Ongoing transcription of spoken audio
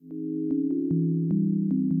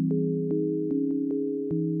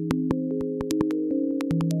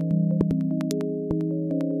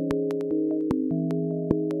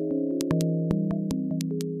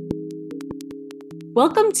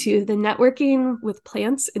Welcome to the Networking with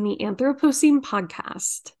Plants in the Anthropocene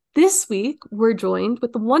podcast. This week, we're joined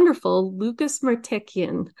with the wonderful Lucas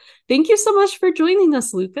Mertehikian. Thank you so much for joining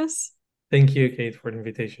us, Lucas. Thank you, Kate, for the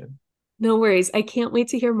invitation. No worries. I can't wait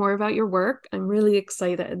to hear more about your work. I'm really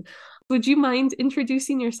excited. Would you mind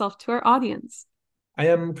introducing yourself to our audience? I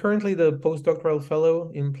am currently the postdoctoral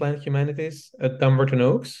fellow in plant humanities at Dumbarton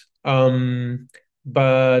Oaks.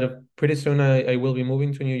 But pretty soon I will be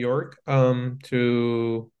moving to New York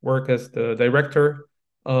to work as the director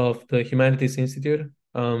of the Humanities Institute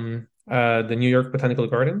at the New York Botanical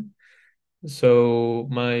Garden. So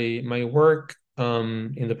my work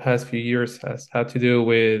in the past few years has had to do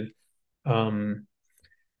with um,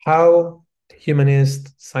 how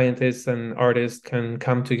humanists, scientists, and artists can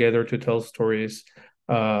come together to tell stories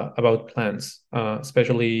about plants,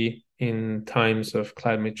 especially in times of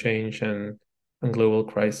climate change and global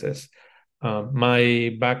crisis.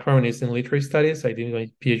 My background is in literary studies. I did my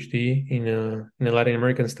PhD in a Latin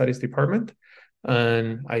American studies department,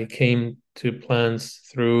 and I came to plants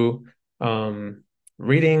through um,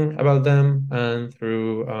 reading about them and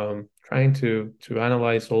through trying to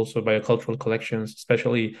analyze also biocultural collections,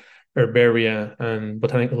 especially herbaria and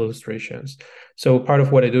botanical illustrations. So part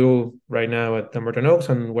of what I do right now at Dumbarton Oaks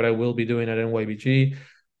and what I will be doing at NYBG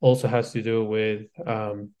also has to do with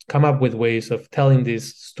come up with ways of telling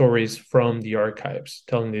these stories from the archives,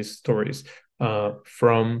 telling these stories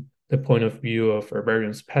from the point of view of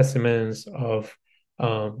herbarium specimens, of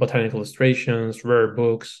botanical illustrations, rare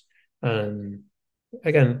books, and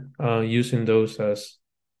again, using those as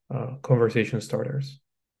conversation starters.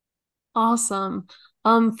 Awesome.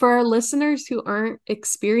 For our listeners who aren't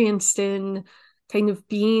experienced in kind of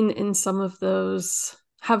being in some of those,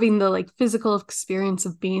 having the like physical experience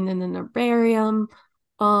of being in an herbarium,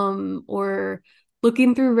 or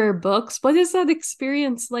looking through rare books, what is that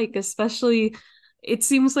experience like? Especially, it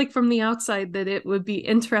seems like from the outside that it would be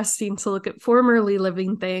interesting to look at formerly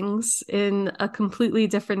living things in a completely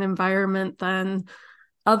different environment than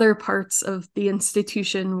other parts of the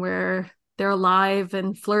institution where they're alive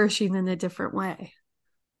and flourishing in a different way.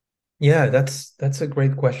 Yeah, that's a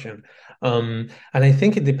great question. And I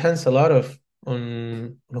think it depends a lot of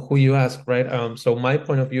on who you ask, right? So my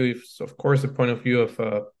point of view is, of course, the point of view of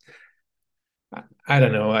I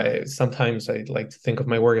don't know. I sometimes I like to think of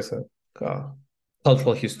my work as a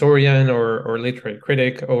cultural historian or literary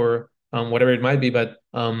critic or whatever it might be. But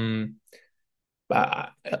uh,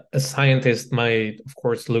 a scientist might, of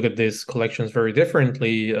course, look at these collections very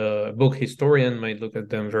differently. A book historian might look at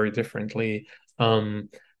them very differently. A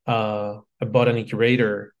botany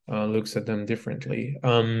curator looks at them differently.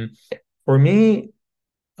 For me,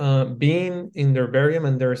 being in the herbarium,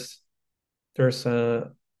 and there's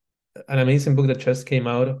an amazing book that just came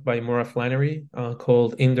out by Maura Flannery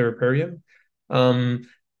called In the Herbarium. Um,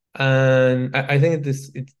 and I think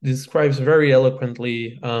it describes very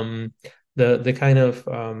eloquently the kind of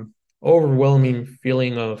overwhelming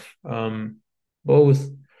feeling of both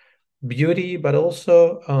beauty, but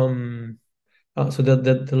also so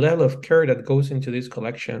the level of care that goes into these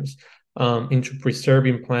collections, into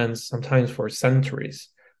preserving plants sometimes for centuries,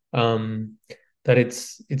 um, that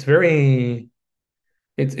it's very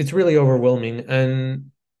it's really overwhelming,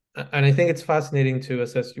 and I think it's fascinating to,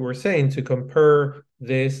 as you were saying, to compare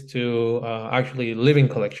this to actually living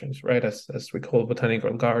collections, right? As we call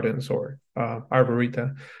botanical gardens or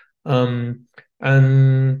arboreta, um,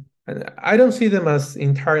 and I don't see them as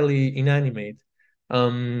entirely inanimate.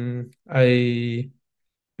 I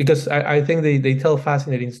because I think they tell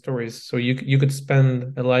fascinating stories. So you could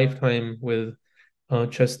spend a lifetime with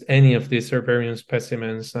just any of these herbarium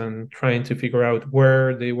specimens and trying to figure out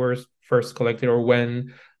where they were first collected or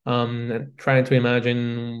when, and trying to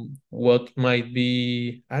imagine what might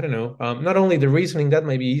be, I don't know, not only the reasoning that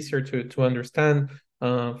might be easier to understand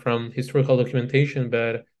from historical documentation,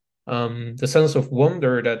 but the sense of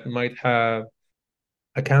wonder that might have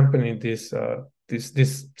accompanied this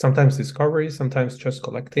sometimes discovery, sometimes just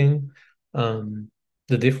collecting. Um,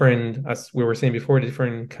 the different, as we were saying before,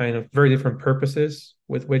 different kind of very different purposes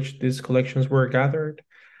with which these collections were gathered.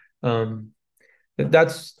 Um,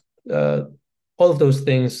 that's all of those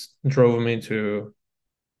things drove me to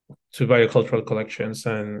biocultural collections,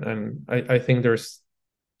 and I think there's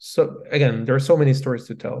so again there are so many stories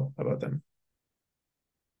to tell about them.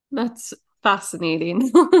 That's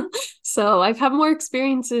fascinating. So I've had more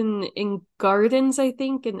experience in gardens, I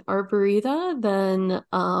think, in arboreta than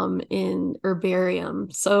in herbarium.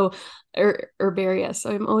 So herbaria. So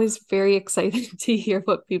I'm always very excited to hear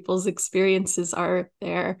what people's experiences are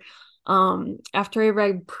there. After I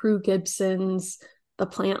read Prue Gibson's The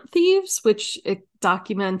Plant Thieves, which it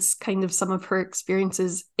documents kind of some of her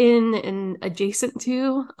experiences in and adjacent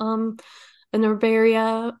to an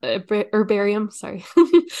herbarium, sorry,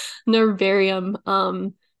 an herbarium.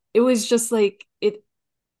 It was just like it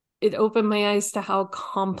opened my eyes to how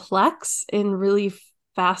complex and really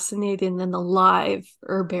fascinating and alive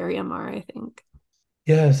herbarium are, I think.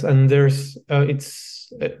 Yes, and there's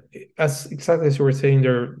it's as exactly as you were saying,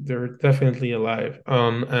 they're definitely alive.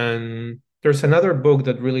 And there's another book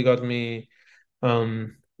that really got me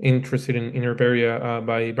interested in herbaria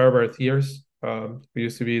by Barbara Thiers, who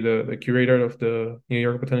used to be the curator of the New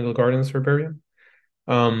York Botanical Gardens Herbarium,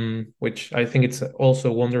 which I think it's also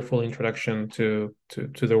a wonderful introduction to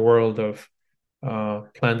the world of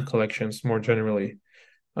plant collections more generally,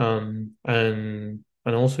 and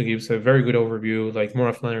also gives a very good overview, like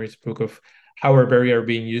Maura Flannery's book, of how herbaria are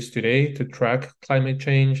being used today to track climate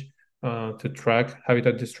change, to track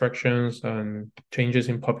habitat destructions and changes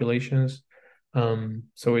in populations.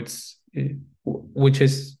 So which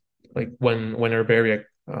is like when herbaria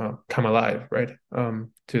come alive, right?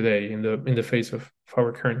 Today in the face of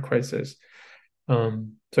our current crisis. So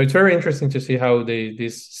it's very interesting to see how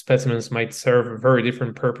these specimens might serve very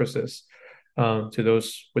different purposes to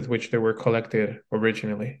those with which they were collected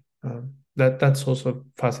originally. That's also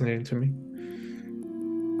fascinating to me.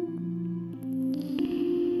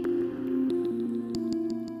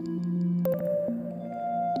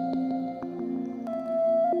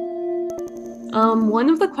 One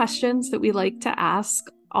of the questions that we like to ask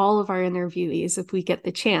all of our interviewees if we get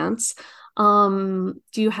the chance, do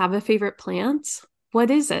you have a favorite plant? What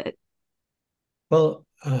is it? Well,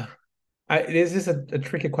 this is a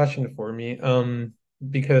tricky question for me,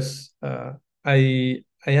 because I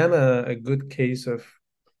am a good case of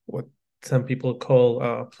what some people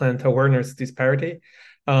call plant awareness disparity.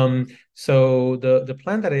 So the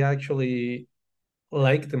plant that I actually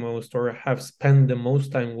like the most or have spent the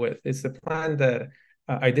most time with is a plant that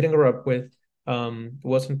I didn't grow up with.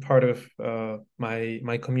 Wasn't part of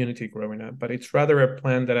my community growing up, but it's rather a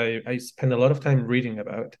plant that I spend a lot of time reading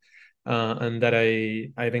about, and that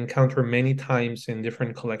I've encountered many times in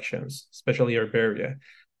different collections, especially herbaria.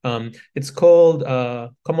 It's called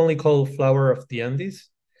commonly called flower of the Andes.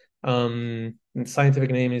 Its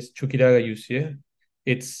scientific name is Chukiraga yusie.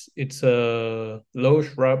 It's a low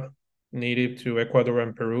shrub native to Ecuador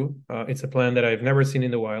and Peru. It's a plant that I've never seen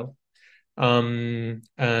in the wild. And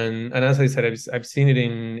as I said, I've seen it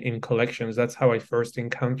in collections. That's how I first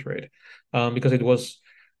encountered it, because it was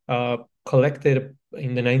collected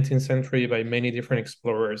in the 19th century by many different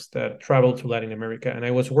explorers that traveled to Latin America, and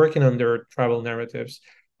I was working on their travel narratives.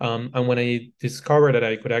 And when I discovered that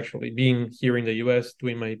I could actually, being here in the US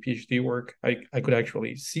doing my PhD work, I could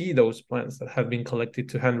actually see those plants that had been collected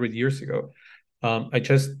 200 years ago. I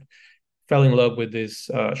just fell in love with this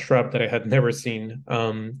shrub that I had never seen,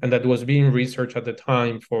 and that was being researched at the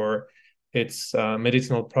time for its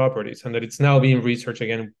medicinal properties, and that it's now being researched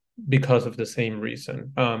again because of the same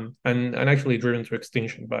reason, and actually driven to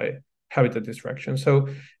extinction by habitat destruction. So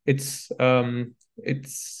it's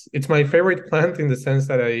it's my favorite plant in the sense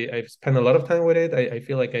that I've spent a lot of time with it. I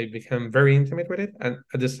feel like I become very intimate with it, and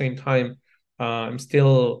at the same time, I'm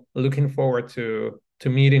still looking forward to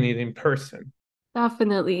meeting it in person.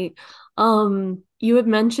 Definitely. You had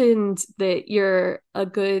mentioned that you're a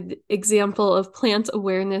good example of plant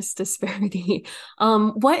awareness disparity.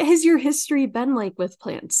 What has your history been like with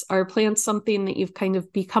plants? Are plants something that you've kind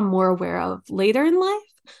of become more aware of later in life?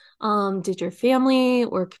 Did your family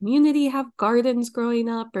or community have gardens growing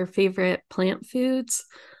up or favorite plant foods?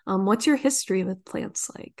 What's your history with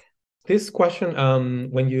plants like? This question,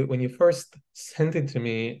 when you first sent it to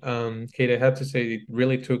me, Kate, I have to say it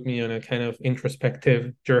really took me on a kind of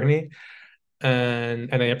introspective journey, and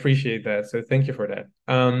I appreciate that. So thank you for that.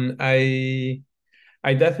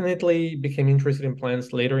 I definitely became interested in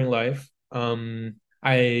plants later in life.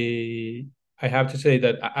 I have to say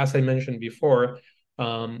that, as I mentioned before,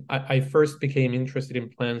 I first became interested in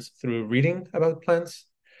plants through reading about plants,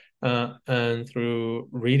 and through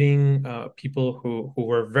reading people who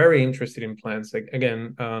were very interested in plants. Like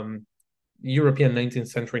again, European 19th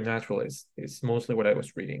century naturalists is mostly what I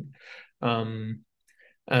was reading, um,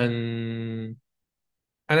 and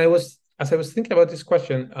I was as I was thinking about this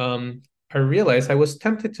question, I realized I was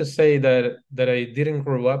tempted to say that I didn't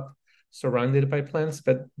grow up surrounded by plants,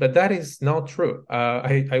 but that is not true.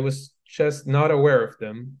 I was just not aware of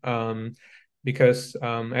them, because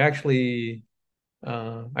I actually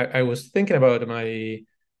I was thinking about my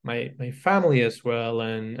family as well,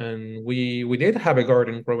 and we did have a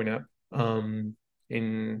garden growing up,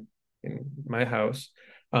 in my house,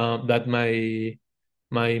 that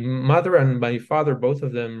my mother and my father, both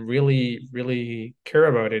of them, really, really care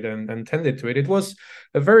about it and tended to it. It was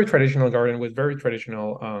a very traditional garden with very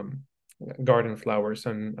traditional garden flowers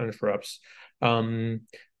and shrubs. Um,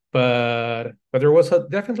 but there was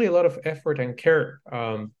definitely a lot of effort and care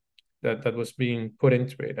that was being put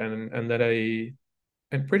into it, and that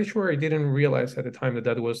I'm pretty sure I didn't realize at the time that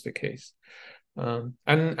that was the case. And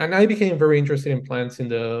I became very interested in plants in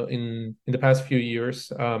the past few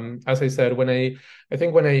years. As I said, I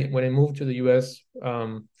think when I moved to the U.S.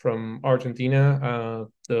 From Argentina,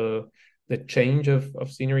 the change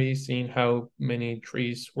of scenery, seeing how many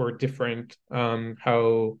trees were different,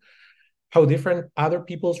 how different other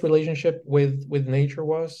people's relationship with nature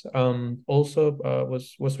was, also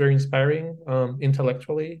was very inspiring,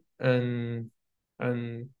 intellectually and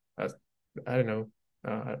as, I don't know,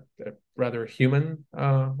 a rather human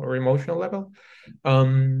or emotional level.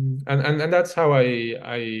 And that's how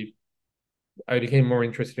I became more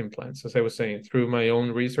interested in plants, as I was saying, through my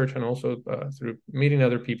own research and also through meeting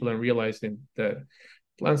other people and realizing that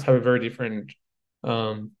plants have a very different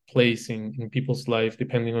place in people's life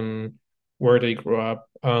depending on where they grow up,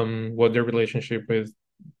 what their relationship with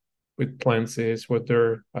plants is, what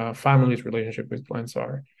their family's relationship with plants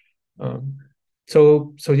are. Um,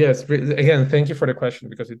 so yes, again, thank you for the question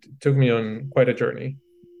because it took me on quite a journey.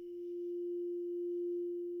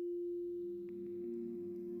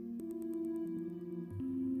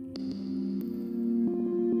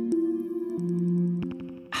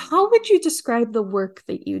 How would you describe the work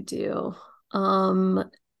that you do?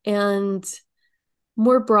 And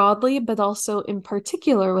more broadly, but also in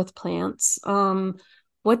particular with plants,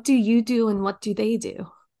 what do you do and what do they do?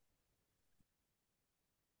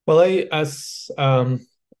 Well, I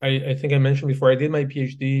think I mentioned before, I did my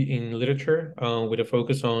PhD in literature with a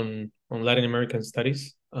focus on Latin American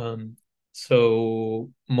studies. So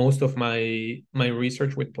most of my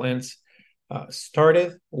research with plants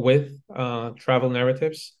started with travel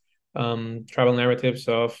narratives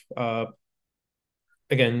of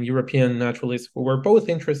again, European naturalists who were both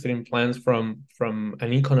interested in plants from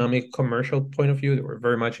an economic commercial point of view. They were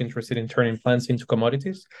very much interested in turning plants into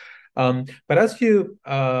commodities. But as you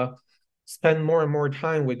spend more and more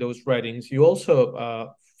time with those writings, you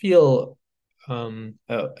also feel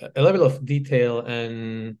a level of detail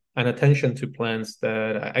and attention to plants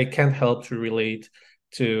that I can't help to relate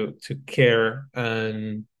to care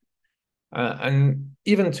and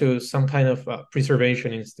even to some kind of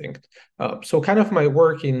preservation instinct. So, kind of my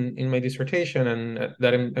work in my dissertation and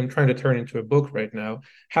that I'm trying to turn into a book right now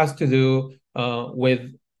has to do with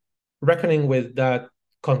reckoning with that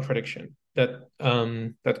contradiction,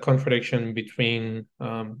 that contradiction between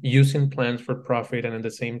using plants for profit and at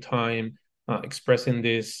the same time expressing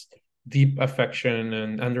this deep affection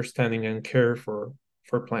and understanding and care for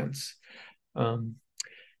plants. Um,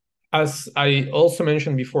 as I also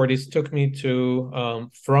mentioned before, this took me to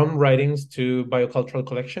from writings to biocultural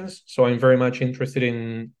collections. So I'm very much interested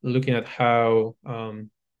in looking at how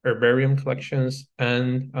herbarium collections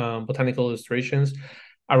and botanical illustrations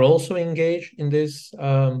are also engaged in this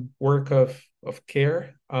work of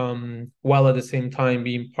care, while at the same time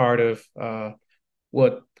being part of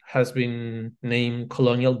what has been named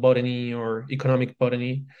colonial botany or economic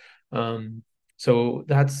botany. Um, so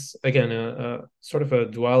that's again a sort of a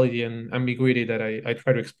duality and ambiguity that I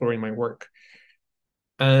try to explore in my work.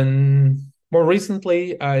 And more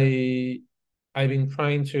recently, I've been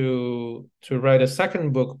trying to write a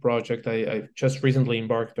second book project. I've just recently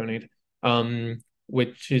embarked on it,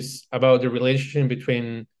 which is about the relationship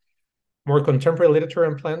between more contemporary literature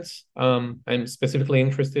and plants. I'm specifically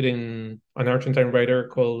interested in an Argentine writer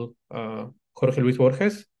called Jorge Luis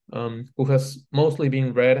Borges, who has mostly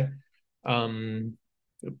been read um,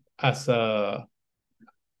 as a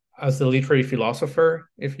literary philosopher,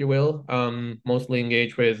 if you will, mostly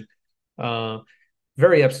engaged with uh,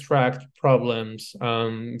 very abstract problems,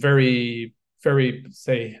 very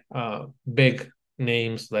say big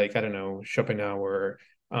names like I don't know Schopenhauer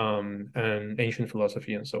and ancient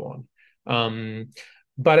philosophy and so on. Um,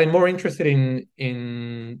 but I'm more interested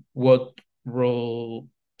in what role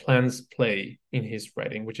plants play in his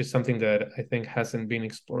writing, which is something that I think hasn't been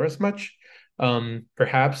explored as much.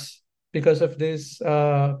 Perhaps because of this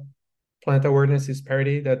plant awareness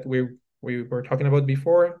disparity that we were talking about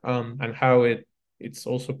before, and how it's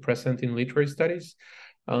also present in literary studies.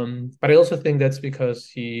 But I also think that's because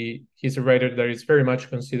he's a writer that is very much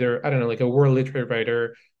considered, I don't know, like a world literary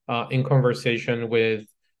writer in conversation with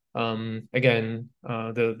again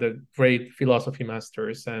the great philosophy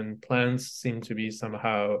masters, and plants seem to be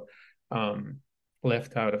somehow um,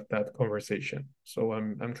 left out of that conversation. So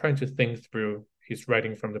I'm trying to think through his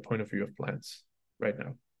writing from the point of view of plants. right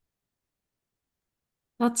now.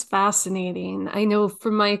 That's fascinating. I know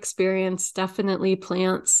from my experience, definitely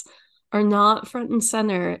plants are not front and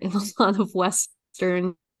center in a lot of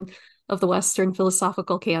the Western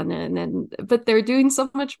philosophical canon, and but they're doing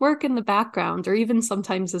so much work in the background, or even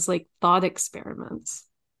sometimes as like thought experiments.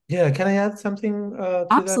 Yeah, can I add something to that?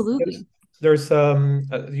 Absolutely. There's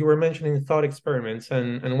you were mentioning thought experiments,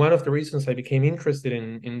 and one of the reasons I became interested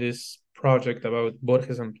in this project about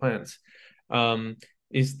Borges and plants um,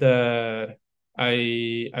 is that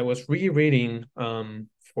I was rereading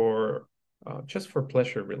for just for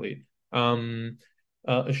pleasure, really,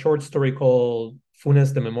 a short story called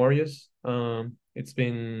Funes de Memorias. It's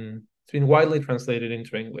been widely translated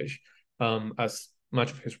into English as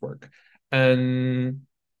much of his work, and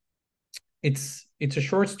it's a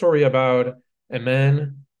short story about a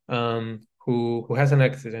man who has an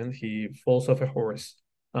accident. He falls off a horse.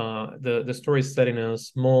 The story is set in a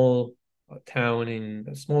small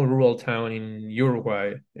rural town in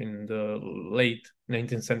Uruguay in the late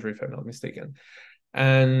 19th century, if I'm not mistaken.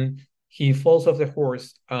 And he falls off the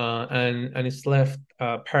horse and is left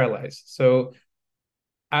paralyzed. So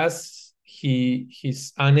as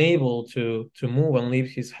he's unable to move and leave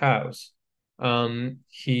his house,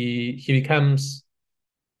 he becomes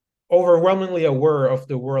overwhelmingly aware of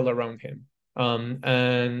the world around him,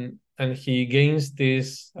 and he gains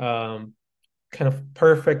this kind of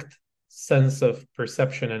perfect sense of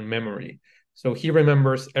perception and memory. So he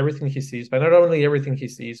remembers everything he sees, but not only everything he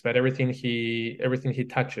sees, but everything he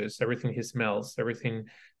touches, everything he smells, everything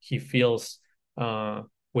he feels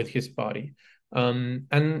with his body. And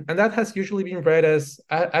that has usually been read as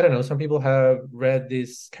I don't know. Some people have read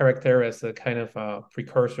this character as a kind of a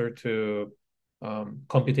precursor to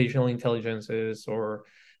computational intelligences or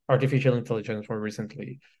artificial intelligence more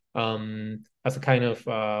recently, as a kind of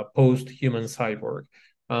post-human cyborg.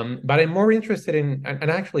 But I'm more interested in, and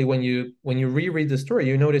actually, when you reread the story,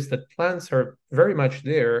 you notice that plants are very much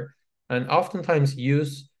there and oftentimes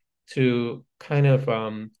used to kind of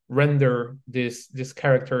render this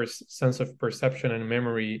character's sense of perception and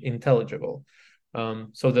memory intelligible.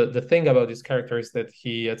 So the thing about this character is that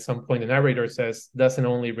he, at some point, the narrator says, doesn't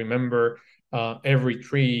only remember every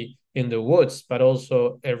tree in the woods, but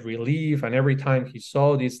also every leaf and every time he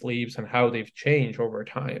saw these leaves and how they've changed over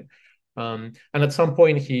time. And at some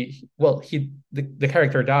point, the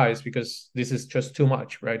character dies because this is just too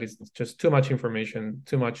much, right? It's just too much information,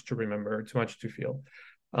 too much to remember, too much to feel.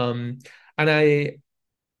 Um, and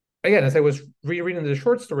again, as I was rereading the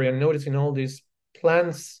short story and noticing all these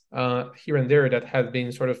plants here and there that had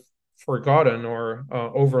been sort of forgotten or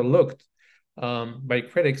overlooked by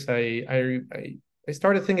critics, I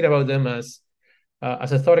started thinking about them as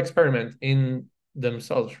a thought experiment in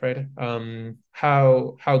themselves, right?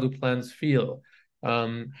 How do plants feel?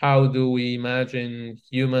 How do we imagine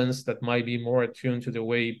humans that might be more attuned to the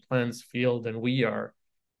way plants feel than we are?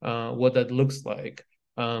 What that looks like?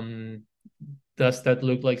 Um, does that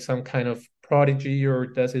look like some kind of prodigy, or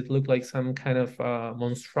does it look like some kind of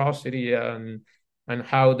monstrosity? And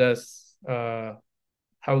how does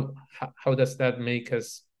that make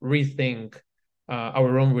us rethink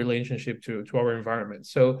our own relationship to our environment?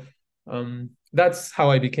 So that's how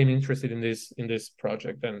I became interested in this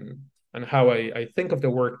project, and how I think of the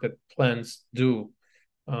work that plants do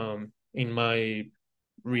in my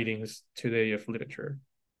readings today of literature.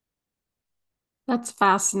 That's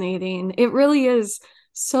fascinating. It really is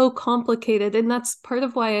so complicated. And that's part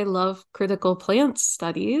of why I love critical plant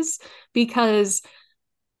studies, because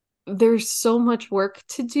there's so much work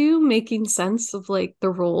to do making sense of like the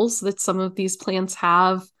roles that some of these plants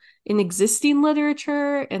have in existing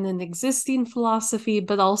literature and in existing philosophy,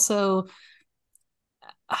 but also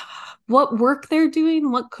what work they're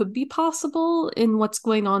doing, what could be possible in what's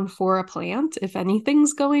going on for a plant, if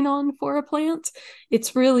anything's going on for a plant.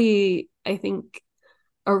 It's really, I think,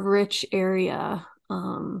 a rich area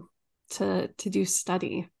to do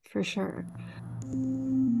study for sure.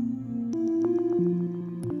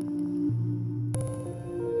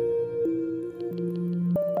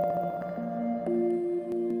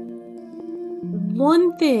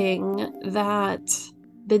 One thing that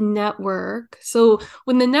the network, so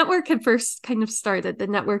when the network had first kind of started, the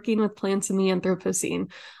networking with plants in the Anthropocene,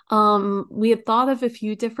 we had thought of a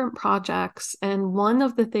few different projects. And one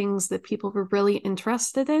of the things that people were really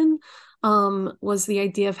interested in was the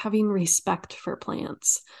idea of having respect for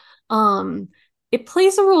plants. Um, it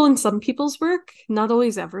plays a role in some people's work, not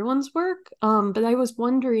always everyone's work. But I was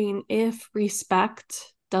wondering if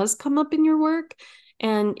respect does come up in your work,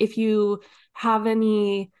 and if you have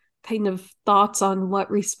any kind of thoughts on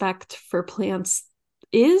what respect for plants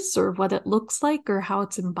is, or what it looks like, or how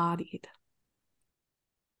it's embodied.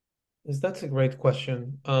 That's a great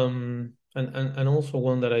question. And also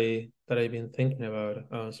one that I've been thinking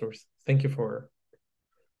about. So thank you for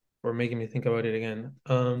making me think about it again.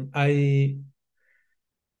 I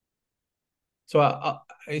So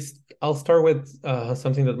I'll start with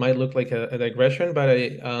something that might look like a digression, but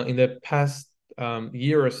in the past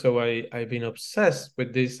year or so, I've been obsessed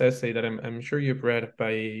with this essay that I'm sure you've read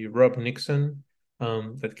by Rob Nixon,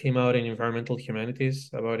 that came out in Environmental Humanities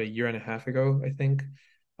about a year and a half ago, I think.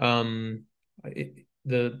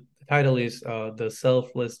 The title is The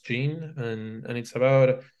Selfless Gene, and it's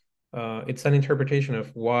about it's an interpretation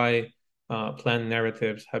of why plant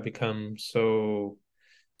narratives have become so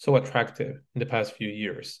attractive in the past few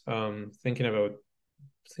years. Thinking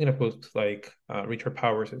of books like Richard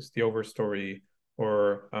Powers's The Overstory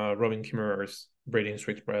or Robin Kimmerer's Braiding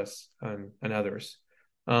Sweetgrass and others.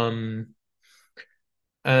 Um,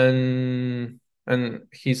 and and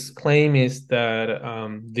his claim is that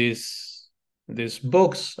these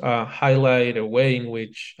books highlight a way in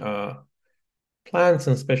which plants,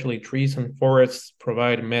 and especially trees and forests,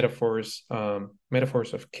 provide metaphors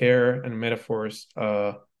of care and metaphors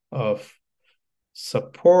of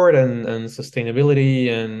support and sustainability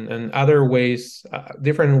and other ways,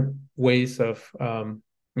 different ways of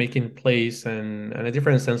making place and a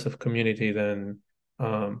different sense of community than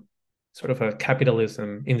um, sort of a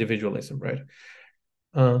capitalism, individualism, right?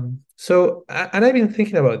 And I've been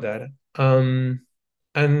thinking about that. And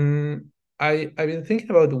I've been thinking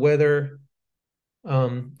about whether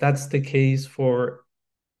that's the case for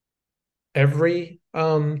every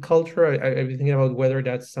culture. I've been thinking about whether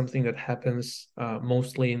that's something that happens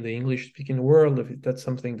mostly in the English speaking world, if that's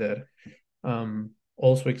something that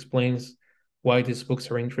also explains why these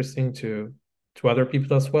books are interesting to other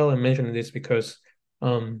people as well. I'm mentioning this because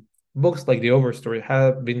books like The Overstory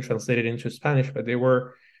have been translated into Spanish, but they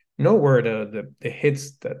were nowhere the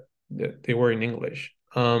hits that they were in English.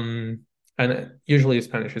 And usually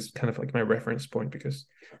Spanish is kind of like my reference point because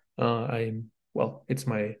I'm well, it's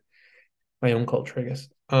my own culture, I guess.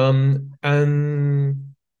 And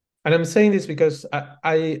I'm saying this because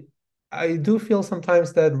I do feel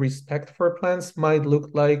sometimes that respect for plants might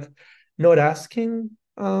look like not asking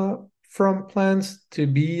from plants to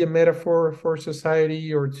be a metaphor for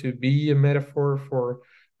society or to be a metaphor for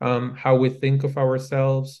how we think of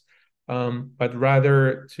ourselves, but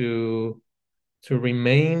rather to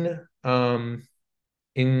remain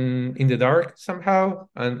in the dark somehow,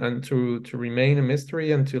 and to remain a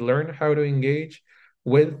mystery and to learn how to engage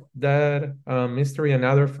with that mystery and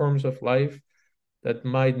other forms of life that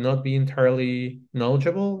might not be entirely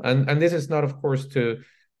knowledgeable. And this is not, of course, to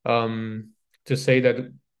say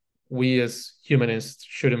that we as humanists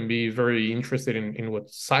shouldn't be very interested in what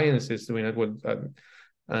science is doing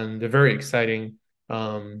and the very exciting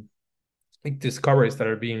discoveries that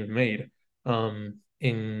are being made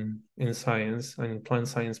in science and plant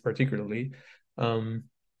science particularly. Um,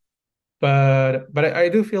 but I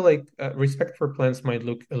do feel like respect for plants might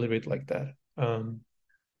look a little bit like that.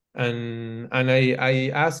 And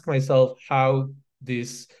I ask myself how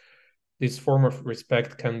this this form of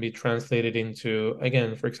respect can be translated into,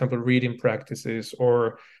 again, for example, reading practices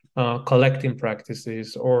or collecting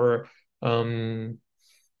practices, or um,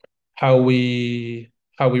 how we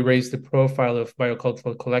raise the profile of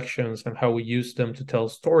biocultural collections and how we use them to tell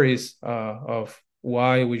stories of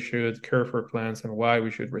why we should care for plants and why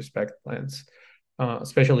we should respect plants,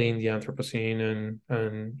 especially in the Anthropocene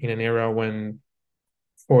and in an era when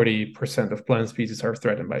 40% of plant species are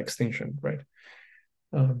threatened by extinction, right?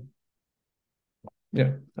 Um,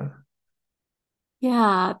 yeah.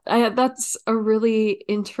 Yeah, that's a really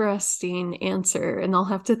interesting answer, and I'll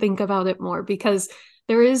have to think about it more because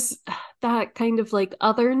there is that kind of like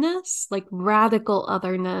otherness, like radical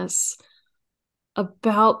otherness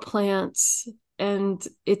about plants. And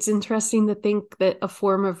it's interesting to think that a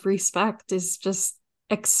form of respect is just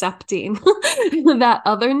accepting that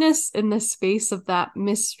otherness in the space of that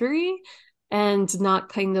mystery and not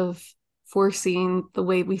kind of forcing the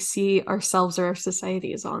way we see ourselves or our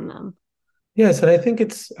societies on them. Yes, and I think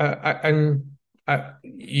it's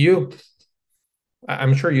you.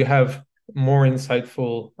 I'm sure you have more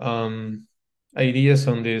insightful ideas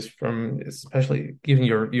on this, from especially given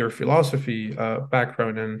your philosophy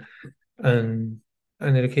background and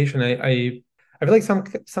and education. I feel like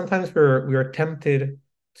sometimes we are tempted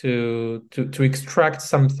to extract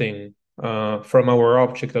something from our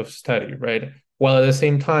object of study, right? While at the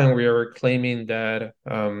same time we are claiming that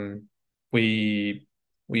we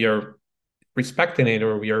we are respecting it,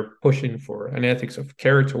 or we are pushing for an ethics of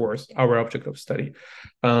care towards our object of study.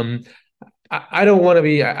 Um, I don't want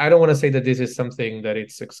to say that this is something that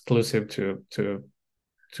it's exclusive to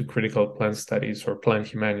to critical plant studies or plant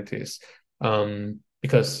humanities,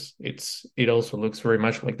 because it also looks very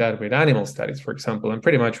much like that with animal studies, for example, and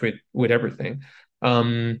pretty much with everything.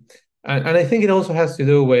 And I think it also has to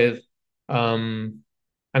do with, and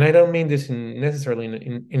I don't mean this necessarily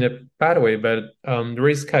in a bad way, but there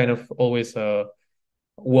is kind of always a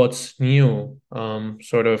what's new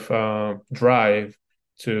sort of drive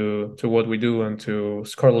to what we do and to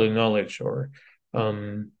scholarly knowledge or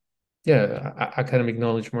academic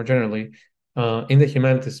knowledge more generally, in the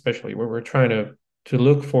humanities especially, where we're trying to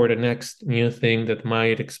look for the next new thing that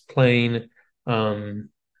might explain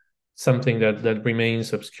something that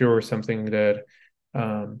remains obscure, something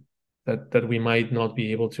um, that we might not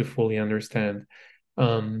be able to fully understand.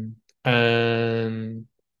 And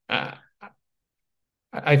I,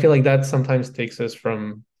 I feel like that sometimes takes us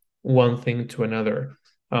from one thing to another.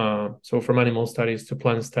 So from animal studies to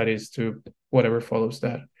plant studies to whatever follows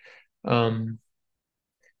that. Um,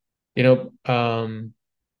 you know,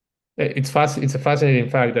 it's a fascinating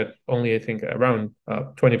fact that only I think around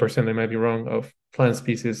 20%, I might be wrong, of plant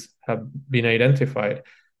species have been identified.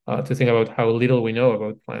 To think about how little we know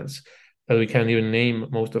about plants, that we can't even name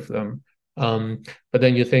most of them. But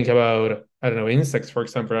then you think about, I don't know, insects, for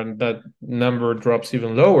example, and that number drops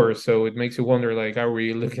even lower. So it makes you wonder, like, are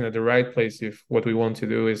we looking at the right place if what we want to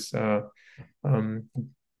do is um,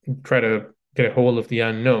 try to get a hold of the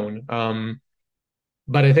unknown?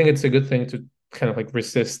 But I think it's a good thing to kind of like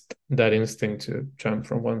resist that instinct to jump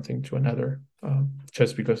from one thing to another,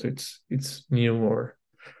 just because it's new or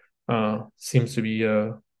seems to be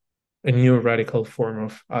a new radical form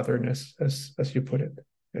of otherness, as you put it.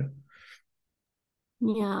 Yeah.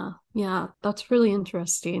 Yeah, yeah, that's really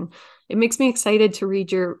interesting. It makes me excited to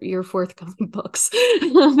read your forthcoming books,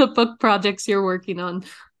 the book projects you're working on.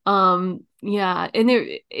 Yeah, and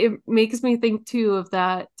it makes me think too of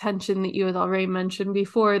that tension that you had already mentioned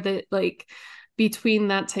before, that like between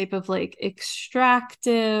that type of like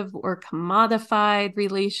extractive or commodified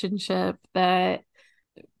relationship that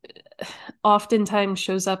oftentimes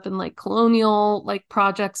shows up in like colonial like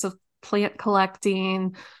projects of plant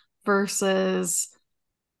collecting versus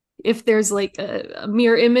if there's like a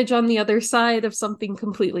mirror image on the other side of something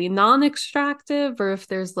completely non-extractive, or if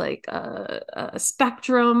there's like a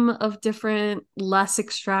spectrum of different less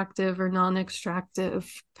extractive or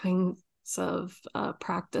non-extractive kinds of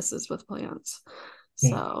practices with plants. Yeah,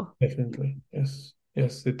 So definitely. Yes.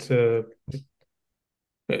 Yes, it's a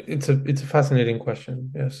fascinating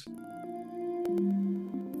question. Yes.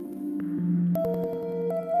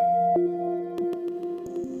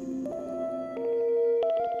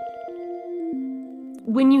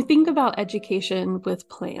 when you think about education with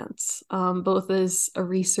plants, both as a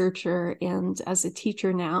researcher and as a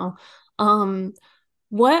teacher now, um,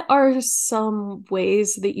 what are some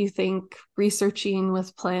ways that you think researching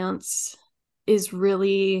with plants is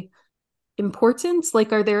really important?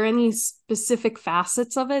 Like, are there any specific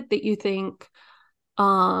facets of it that you think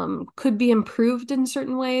could be improved in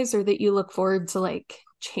certain ways, or that you look forward to like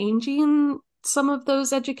changing some of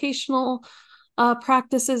those educational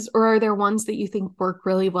practices, or are there ones that you think work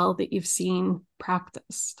really well that you've seen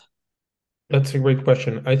practiced? That's a great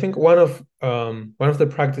question. I think one of the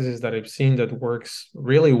practices that I've seen that works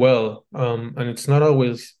really well, and it's not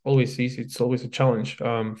always easy. It's always a challenge,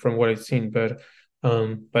 from what I've seen, but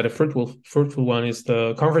a fruitful one is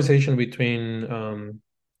the conversation between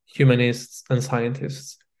humanists and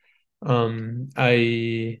scientists.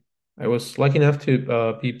 I was lucky enough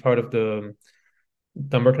to be part of the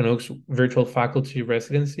Dumbarton Oaks virtual faculty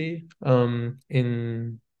residency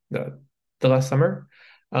in the last summer.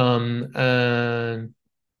 And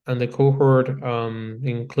the cohort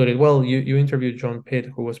included, well, you interviewed John Pitt,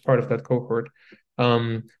 who was part of that cohort.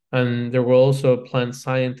 And there were also plant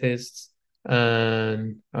scientists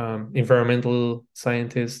and environmental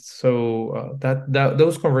scientists. So that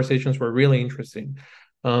those conversations were really interesting.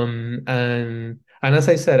 And as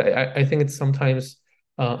I said, I think it's sometimes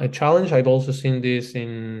a challenge. I've also seen this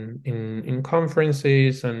in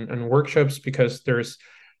conferences and workshops, because there's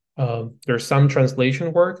some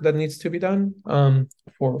translation work that needs to be done,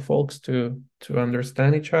 for folks to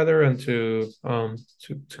understand each other and to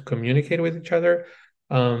communicate with each other.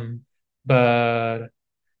 Um, but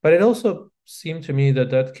but it also seemed to me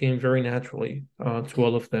that that came very naturally to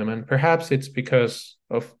all of them, and perhaps it's because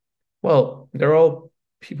of, well, they're all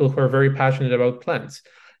people who are very passionate about plants.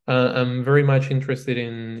 I'm very much interested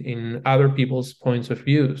in other people's points of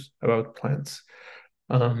views about plants.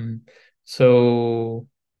 Um, so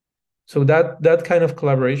that kind of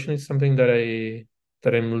collaboration is something that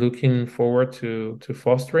I'm looking forward to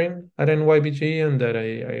fostering at NYBG, and that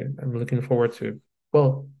I'm looking forward to,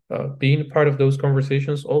 well, being part of those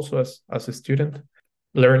conversations also as a student,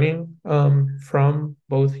 learning from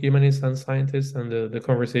both humanists and scientists and the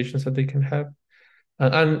conversations that they can have.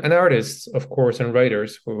 And artists, of course, and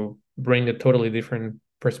writers who bring a totally different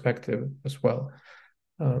perspective as well.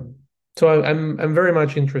 Um, so I'm very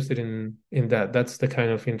much interested in that. That's the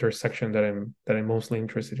kind of intersection that I'm mostly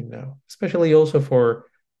interested in now, especially also for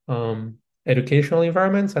educational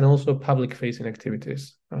environments and also public facing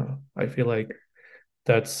activities. I feel like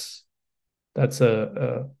that's that's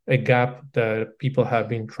a gap that people have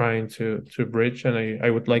been trying to bridge, and I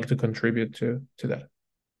would like to contribute to that.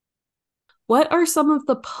 What are some of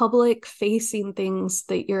the public facing things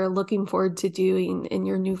that you're looking forward to doing in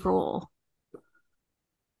your new role?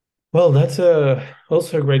 Well, that's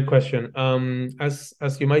also a great question. As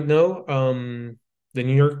you might know, the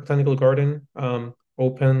New York Botanical Garden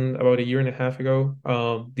opened about a year and a half ago.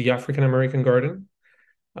 The African American Garden,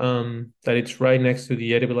 that it's right next to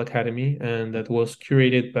the Edible Academy, and that was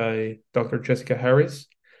curated by Dr. Jessica Harris.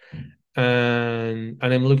 And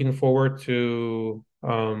I'm looking forward to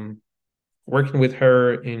working with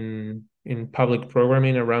her in public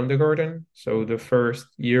programming around the garden. So the first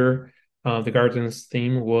year, the garden's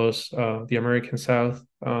theme was the American South.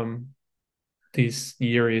 This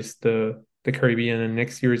year is the Caribbean, and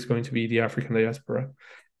next year is going to be the African diaspora.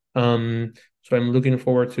 So I'm looking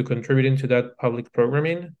forward to contributing to that public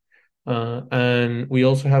programming. And we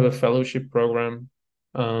also have a fellowship program.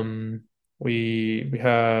 Um, we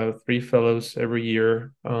have three fellows every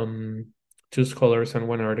year, two scholars and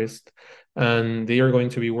one artist, and they are going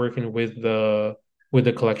to be working with the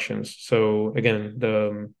collections. So again,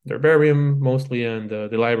 the herbarium mostly and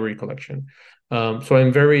the library collection. So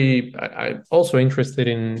I'm also interested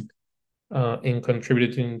in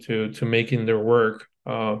contributing to making their work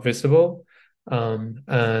visible. And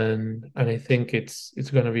I think it's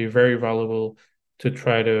going to be very valuable to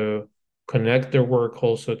try to connect their work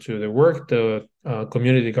also to the work the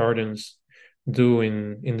community gardens do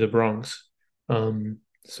in the Bronx. Um,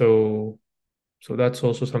 so so that's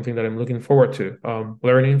also something that I'm looking forward to,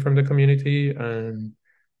 learning from the community and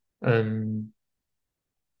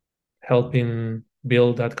helping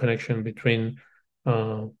build that connection between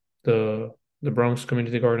uh, the the Bronx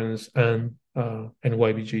Community Gardens and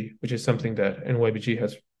NYBG, which is something that NYBG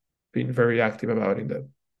has been very active about in the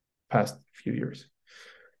past few years.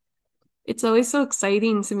 It's always so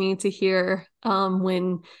exciting to me to hear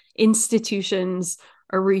when institutions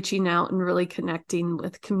are reaching out and really connecting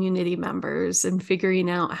with community members and figuring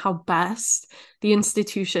out how best the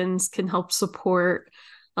institutions can help support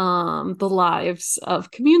the lives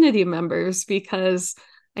of community members because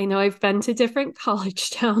I know I've been to different college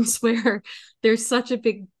towns where there's such a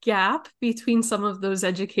big gap between some of those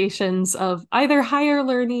educations of either higher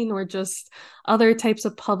learning or just other types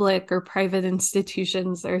of public or private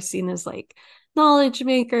institutions that are seen as like knowledge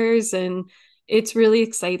makers. And it's really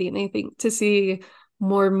exciting, I think, to see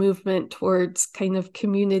more movement towards kind of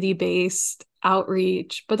community based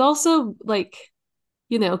outreach, but also like,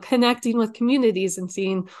 connecting with communities and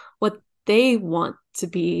seeing what they want to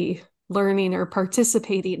be learning or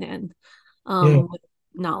participating in Yeah, with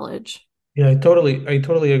knowledge. yeah, I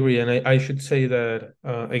totally agree, and I should say that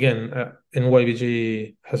again,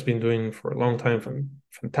 NYBG has been doing for a long time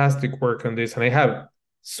fantastic work on this, and I have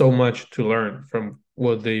so much to learn from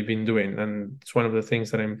what they've been doing, and it's one of the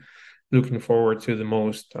things that I'm looking forward to the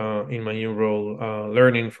most in my new role,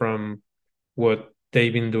 learning from what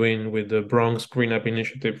they've been doing with the Bronx Green Up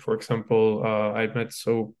Initiative, for example. I've met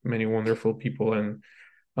so many wonderful people,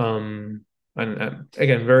 um, and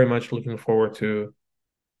again, very much looking forward to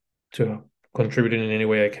contributing in any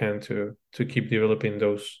way I can to keep developing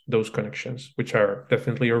those connections, which are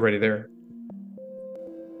definitely already there.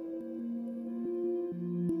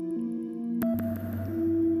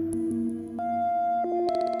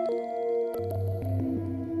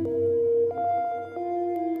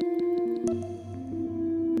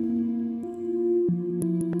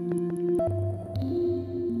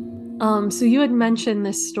 So you had mentioned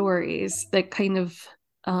the stories that kind of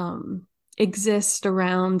exist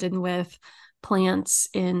around and with plants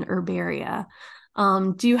in herbaria.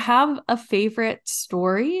 Do you have a favorite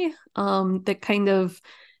story that kind of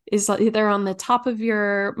is either on the top of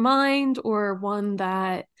your mind or one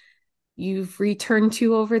that you've returned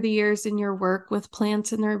to over the years in your work with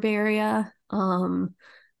plants in herbaria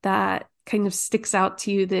that kind of sticks out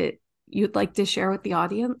to you that you'd like to share with the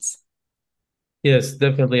audience? Yes,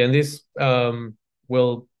 definitely. And this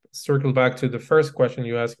will circle back to the first question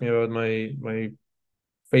you asked me about my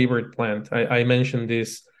favorite plant. I mentioned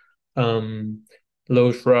this um,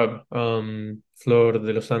 low shrub, Flor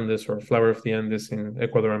de los Andes or Flower of the Andes in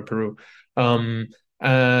Ecuador and Peru. Um,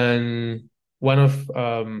 And one of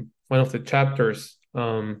the chapters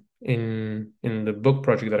in the book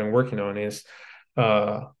project that I'm working on is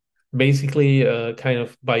uh, basically a kind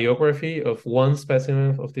of biography of one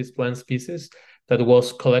specimen of this plant species that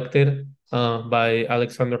was collected by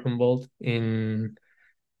Alexander Humboldt in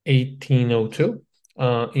 1802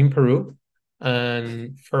 in Peru,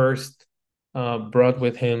 and first brought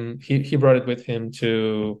with him he brought it with him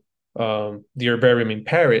to the herbarium in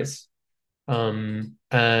Paris,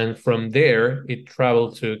 and from there, it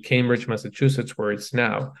traveled to Cambridge, Massachusetts, where it's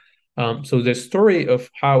now. So the story of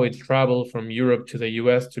how it traveled from Europe to the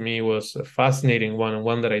US to me was a fascinating one, and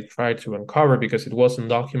one that I tried to uncover because it wasn't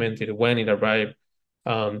documented when it arrived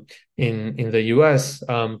in the US.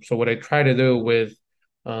 So what I try to do with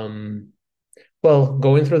um, well,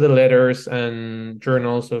 going through the letters and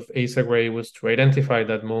journals of Asa Gray was to identify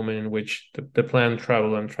that moment in which the plant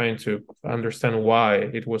traveled and trying to understand why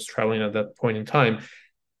it was traveling at that point in time.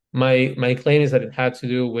 My claim is that it had to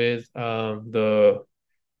do with the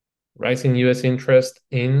rising U.S. interest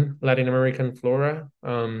in Latin American flora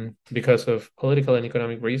because of political and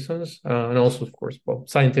economic reasons, and also, of course, well,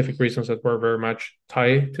 scientific reasons that were very much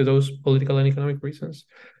tied to those political and economic reasons.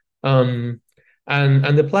 Um,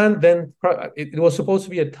 and the plant then it was supposed to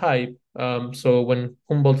be a type. So when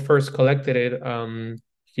Humboldt first collected it,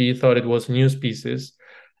 he thought it was a new species,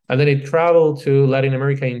 and then it traveled to Latin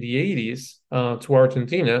America in the 80s to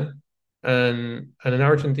Argentina, and an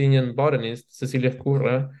Argentinian botanist, Cecilia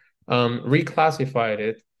Curra, reclassified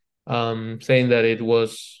it, saying that it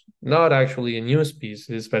was not actually a new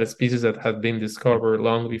species, but a species that had been discovered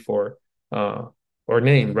long before, or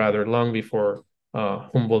named rather, long before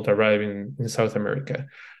Humboldt arrived in South America.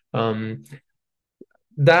 Um,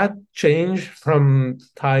 that change from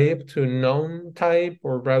type to known type,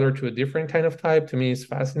 or rather to a different kind of type, to me is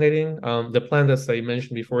fascinating. The plant, as I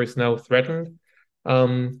mentioned before, is now threatened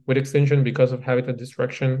with extinction because of habitat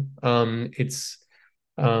destruction. Um, it's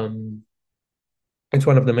one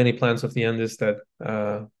of the many plants of the Andes that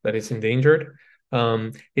is endangered.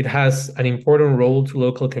 It has an important role to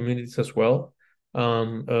local communities as well.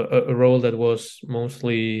 A role that was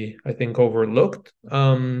mostly, I think, overlooked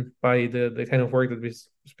by the kind of work that was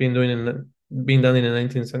being done in the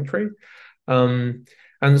 19th century. Um,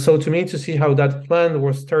 and so to me, to see how that plant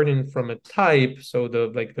was turning from a type, so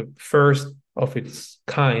the first of its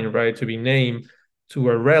kind, right, to be named, to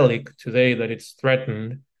a relic today that it's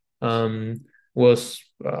threatened, um, was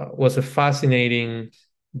a fascinating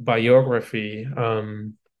biography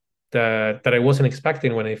that I wasn't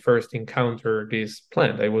expecting when I first encountered this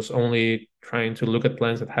plant. I was only trying to look at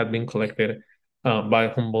plants that had been collected by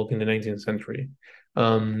Humboldt in the 19th century.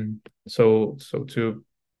 So to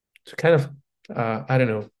kind of I don't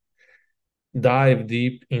know, dive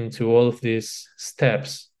deep into all of these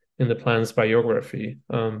steps in the plant's biography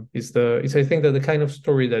is I think that the kind of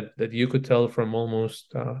story that you could tell from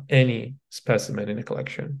almost any specimen in a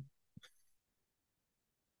collection.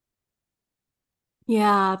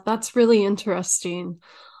 Yeah, that's really interesting.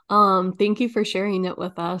 Thank you for sharing it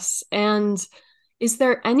with us. And is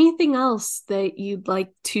there anything else that you'd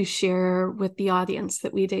like to share with the audience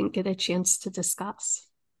that we didn't get a chance to discuss?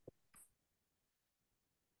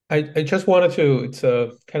 I just wanted to, it's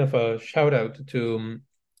a kind of a shout out to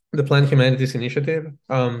the Plant Humanities Initiative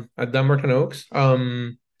at Dumbarton Oaks. I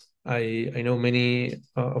know many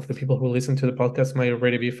of the people who listen to the podcast might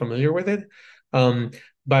already be familiar with it, um,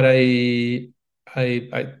 but I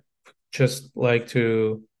just like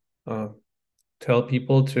to uh, tell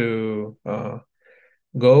people to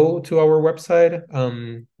go to our website.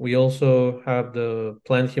 We also have the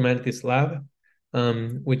Plant Humanities Lab,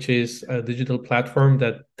 which is a digital platform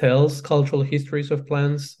that tells cultural histories of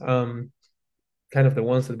plants, kind of the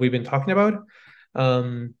ones that we've been talking about.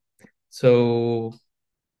 Um, so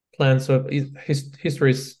plants of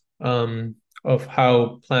histories of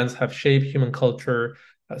how plants have shaped human culture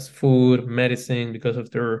as food, medicine, because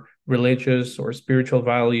of their religious or spiritual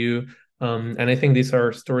value. And I think these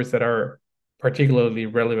are stories that are particularly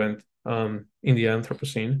relevant in the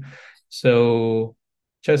Anthropocene. So,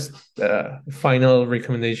 just final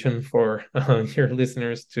recommendation for your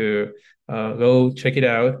listeners to go check it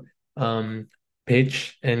out. Um,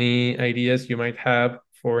 Pitch any ideas you might have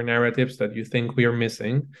for narratives that you think we are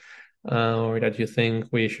missing, or that you think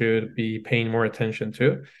we should be paying more attention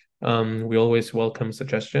to. We always welcome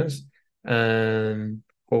suggestions, and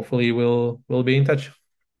hopefully we'll be in touch.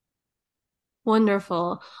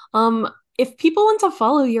 Wonderful. If people want to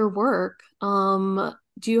follow your work, do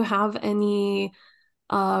you have any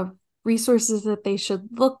uh resources that they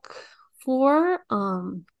should look for?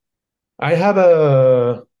 I have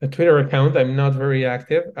a Twitter account. I'm not very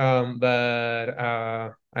active, but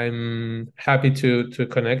I'm happy to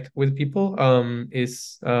connect with people.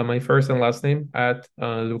 Is my first and last name at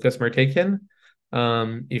Lucas Mertehikian.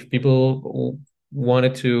 If people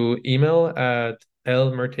wanted to email at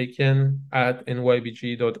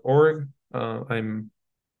lmertehikian@nybg.org, I'm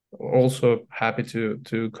also happy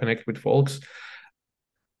to connect with folks.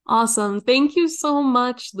 Awesome. Thank you so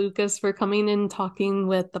much, Lucas, for coming and talking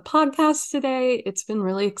with the podcast today. It's been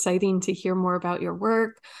really exciting to hear more about your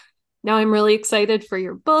work. Now I'm really excited for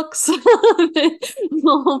your books.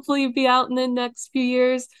 Will hopefully be out in the next few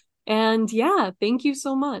years. And yeah, thank you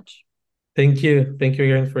so much. Thank you. Thank you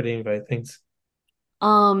again for the invite. Thanks.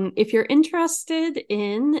 If you're interested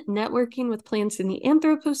in networking with plants in the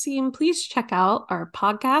Anthropocene, please check out our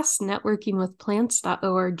podcast,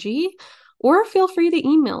 networkingwithplants.org, or feel free to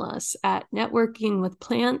email us at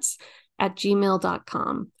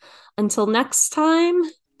networkingwithplants@gmail.com. Until next time,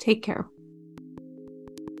 take care.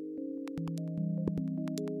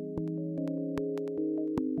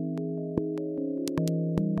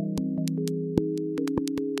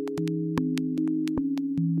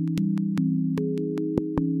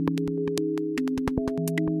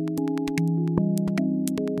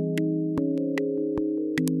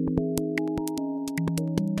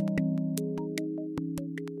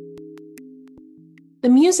 The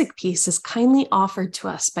music piece is kindly offered to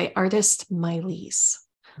us by artist Mylese.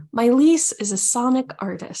 Mylese is a sonic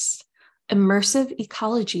artist, immersive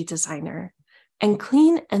ecology designer, and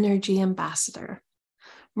clean energy ambassador.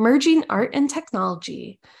 Merging art and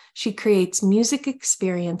technology, she creates music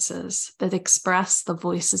experiences that express the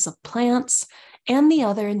voices of plants and the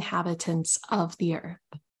other inhabitants of the earth.